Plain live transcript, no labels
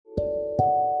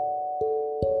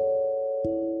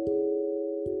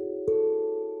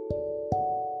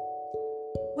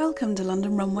Welcome to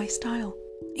London Runway Style.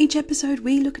 Each episode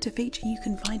we look at a feature you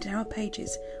can find in our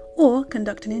pages, or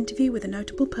conduct an interview with a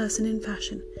notable person in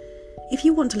fashion. If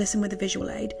you want to listen with a visual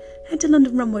aid, head to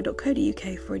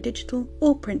londonrunway.co.uk for a digital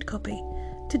or print copy.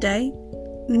 Today,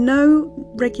 no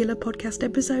regular podcast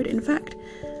episode, in fact,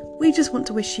 we just want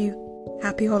to wish you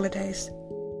happy holidays.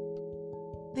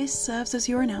 This serves as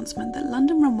your announcement that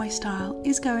London Runway Style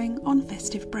is going on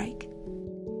festive break.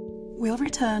 We'll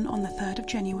return on the 3rd of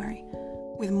January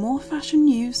with more fashion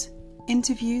news,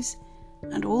 interviews,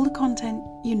 and all the content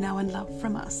you know and love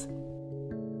from us.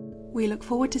 We look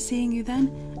forward to seeing you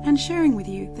then and sharing with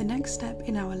you the next step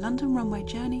in our London Runway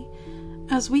journey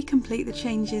as we complete the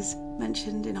changes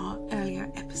mentioned in our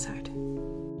earlier episode.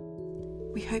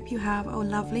 We hope you have a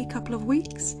lovely couple of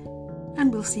weeks,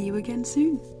 and we'll see you again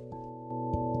soon.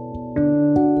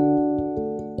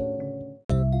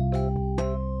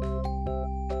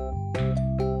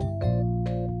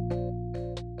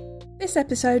 This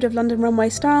episode of London Runway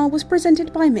Style was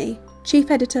presented by me,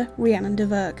 Chief Editor Rhiannon de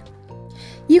Verg.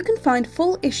 You can find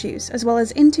full issues as well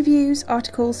as interviews,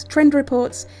 articles, trend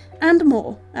reports and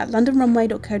more at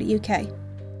londonrunway.co.uk.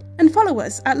 And follow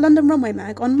us at London Runway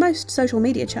Mag on most social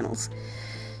media channels.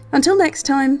 Until next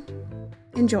time,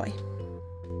 enjoy.